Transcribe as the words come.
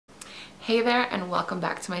Hey there and welcome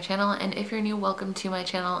back to my channel, and if you're new, welcome to my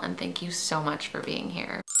channel and thank you so much for being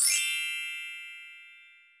here.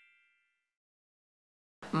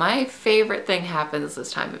 My favorite thing happens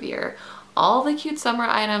this time of year. All the cute summer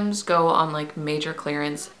items go on like major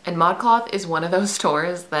clearance, and Modcloth is one of those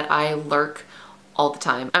stores that I lurk all the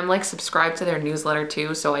time. I'm like subscribed to their newsletter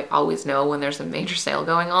too, so I always know when there's a major sale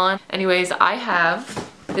going on. Anyways, I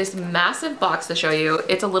have this massive box to show you.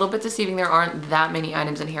 It's a little bit deceiving. There aren't that many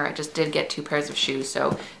items in here. I just did get 2 pairs of shoes,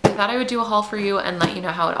 so I thought I would do a haul for you and let you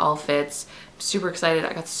know how it all fits. I'm super excited.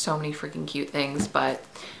 I got so many freaking cute things, but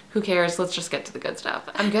who cares? Let's just get to the good stuff.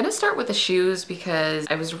 I'm gonna start with the shoes because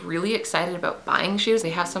I was really excited about buying shoes.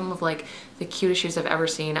 They have some of like the cutest shoes I've ever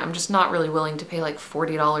seen. I'm just not really willing to pay like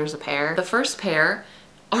 $40 a pair. The first pair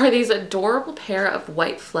are these adorable pair of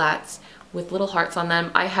white flats with little hearts on them.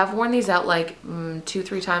 I have worn these out like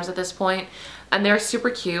 2-3 times at this point, and they're super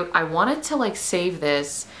cute. I wanted to like save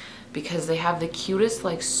this because they have the cutest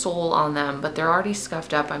like sole on them, but they're already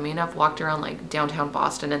scuffed up. I mean, I've walked around like downtown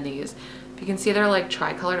Boston in these. You can see they're like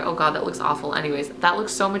tri-colored. Oh god, that looks awful. Anyways, that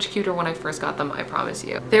looks so much cuter when I first got them, I promise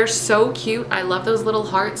you. They're so cute. I love those little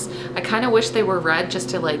hearts. I kind of wish they were red just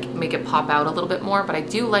to like make it pop out a little bit more, but I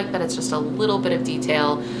do like that it's just a little bit of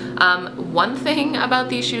detail. One thing about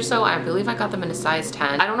these shoes though, I believe I got them in a size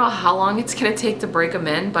 10. I don't know how long it's gonna take to break them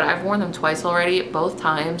in, but I've worn them twice already. Both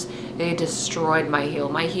times they destroyed my heel.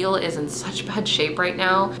 My heel is in such bad shape right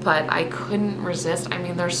now, but I couldn't resist. I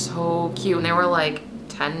mean, they're so cute, and they were like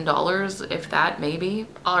 $10, if that, maybe.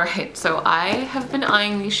 All right, so I have been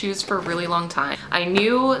eyeing these shoes for a really long time. I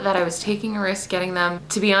knew that I was taking a risk getting them.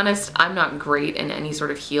 To be honest, I'm not great in any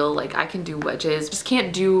sort of heel. Like, I can do wedges, just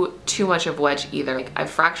can't do too much of wedge either. Like, I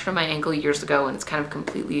fractured my ankle years ago and it's kind of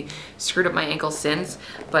completely screwed up my ankle since,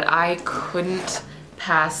 but I couldn't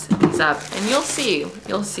pass these up. And you'll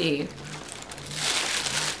see.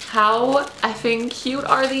 How effing cute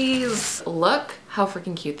are these? Look how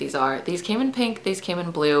freaking cute these are. These came in pink, these came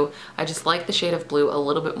in blue. I just like the shade of blue a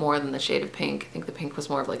little bit more than the shade of pink. I think the pink was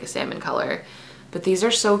more of like a salmon color. But these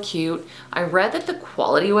are so cute. I read that the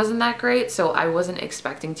quality wasn't that great, so I wasn't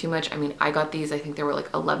expecting too much. I mean, I got these, I think they were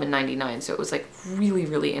like $11.99, so it was like really,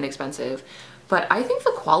 really inexpensive. But I think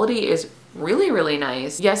the quality is really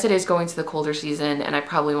nice. Yes, it is going to the colder season and I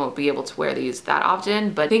probably won't be able to wear these that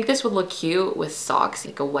often, but I think this would look cute with socks.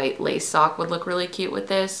 Like a white lace sock would look really cute with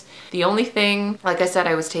this. The only thing, like I said,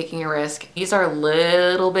 I was taking a risk. These are a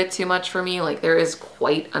little bit too much for me. Like, there is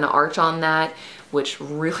quite an arch on that, which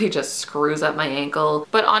really just screws up my ankle.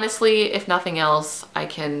 But honestly, if nothing else, I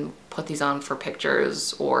can put these on for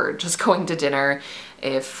pictures or just going to dinner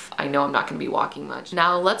if I know I'm not gonna be walking much.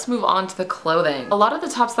 Now let's move on to the clothing. A lot of the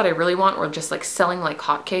tops that I really want were just like selling like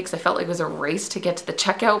hotcakes. I felt like it was a race to get to the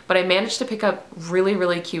checkout, but I managed to pick up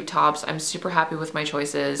really cute tops. I'm super happy with my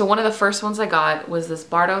choices. So one of the first ones I got was this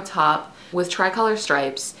Ardor top with tricolor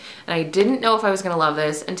stripes, and I didn't know if I was gonna love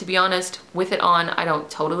this, and to be honest, with it on, I don't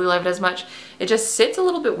totally love it as much. It just sits a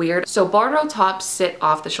little bit weird. So Ardor tops sit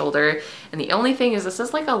off the shoulder, and the only thing is this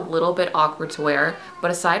is like a little bit awkward to wear, but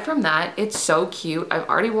aside from that, it's so cute. I've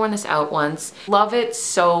already worn this out once. Love it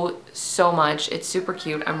so much. It's super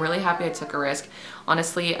cute. I'm really happy I took a risk.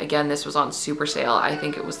 Honestly, again, this was on super sale. I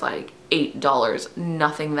think it was like $8,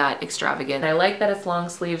 nothing that extravagant. And I like that it's long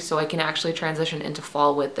sleeves, so I can actually transition into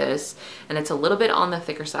fall with this, and it's a little bit on the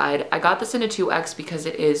thicker side. I got this in a 2X because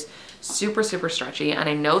it is super stretchy, and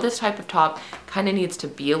I know this type of top kind of needs to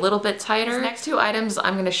be a little bit tighter. These next 2 items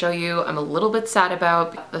I'm going to show you I'm a little bit sad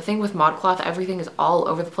about. The thing with Modcloth, everything is all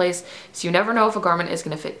over the place, so you never know if a garment is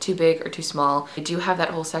going to fit too big or too small. I do have that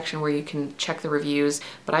whole section where you can check the reviews,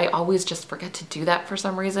 but I always just forget to do that for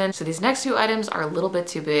some reason. So these next 2 items are a little bit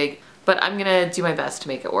too big, but I'm gonna do my best to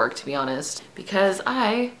make it work, to be honest, because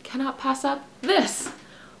I cannot pass up this.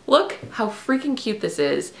 Look how freaking cute this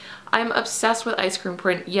is. I'm obsessed with ice cream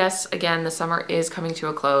print. Yes, again, the summer is coming to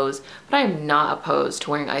a close, but I am not opposed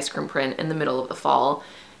to wearing ice cream print in the middle of the fall.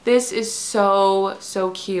 This is so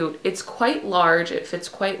cute. It's quite large. It fits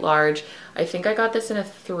quite large. I think I got this in a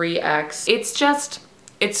 3X.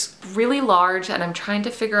 It's really large, and I'm trying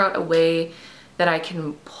to figure out a way that I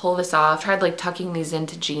can pull this off. I tried like tucking these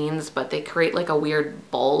into jeans, but they create like a weird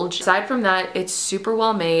bulge. Aside from that, it's super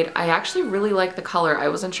well made. I actually really like the color. I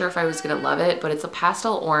wasn't sure if I was gonna love it, but it's a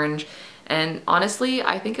pastel orange, and honestly,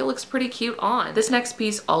 I think it looks pretty cute on. This next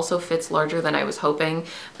piece also fits larger than I was hoping,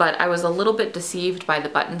 but I was a little bit deceived by the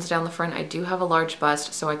buttons down the front. I do have a large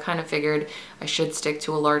bust, so I kind of figured I should stick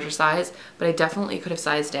to a larger size, but I definitely could have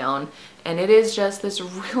sized down. and it is just this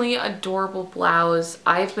really adorable blouse.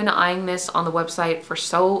 I've been eyeing this on the website for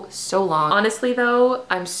so long. Honestly though,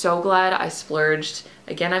 I'm so glad I splurged.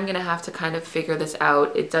 Again, I'm gonna have to kind of figure this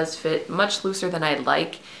out. It does fit much looser than I'd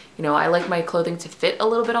like. You know, I like my clothing to fit a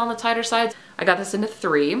little bit on the tighter sides. I got this into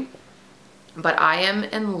 3. But I am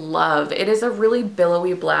in love. It is a really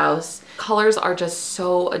billowy blouse. Colors are just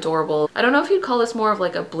so adorable. I don't know if you'd call this more of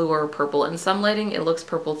like a blue or a purple. In some lighting it looks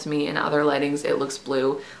purple to me, in other lightings it looks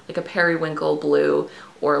blue, like a periwinkle blue,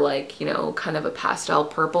 or like, you know, kind of a pastel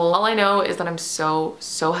purple. All I know is that I'm so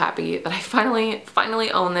happy that I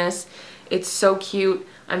finally own this. It's so cute.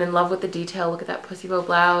 I'm in love with the detail. Look at that pussy bow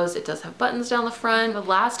blouse. It does have buttons down the front. The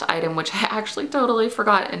last item, which I actually totally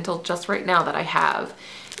forgot until just right now that I have,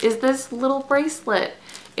 is this little bracelet.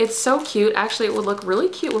 It's so cute. Actually, it would look really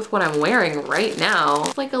cute with what I'm wearing right now.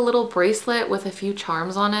 It's like a little bracelet with a few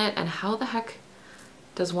charms on it. And how the heck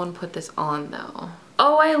does one put this on though?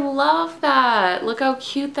 Oh, I love that. Look how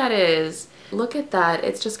cute that is. Look at that.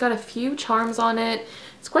 It's just got a few charms on it.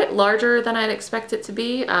 It's quite larger than I'd expect it to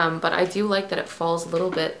be, but I do like that it falls a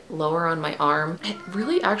little bit lower on my arm. It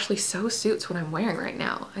really actually so suits what I'm wearing right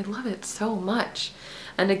now. I love it so much.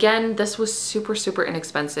 And again, this was super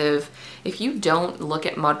inexpensive. If you don't look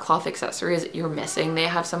at Modcloth accessories, you're missing. They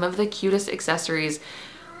have some of the cutest accessories,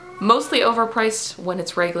 mostly overpriced when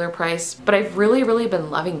it's regular price, but I've really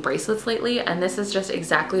been loving bracelets lately, and this is just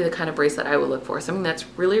exactly the kind of bracelet I would look for. Something that's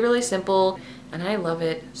really simple, and I love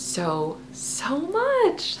it so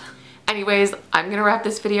much. Anyways, I'm gonna wrap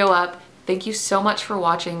this video up. Thank you so much for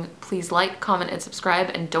watching. Please like, comment, and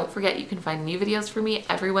subscribe, and don't forget you can find new videos from me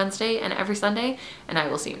every Wednesday and every Sunday, and I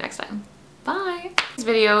will see you next time. Bye! This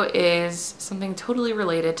video is something totally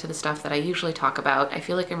related to the stuff that I usually talk about. I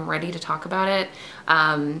feel like I'm ready to talk about it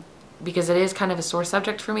because it is kind of a sore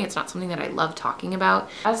subject for me. It's not something that I love talking about.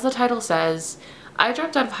 As the title says, I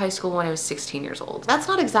dropped out of high school when I was 16 years old. That's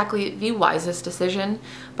not exactly the wisest decision.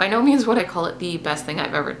 By no means would I call it the best thing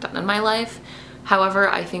I've ever done in my life. However,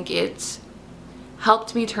 I think it's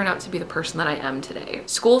helped me turn out to be the person that I am today.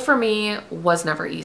 School for me was never easy.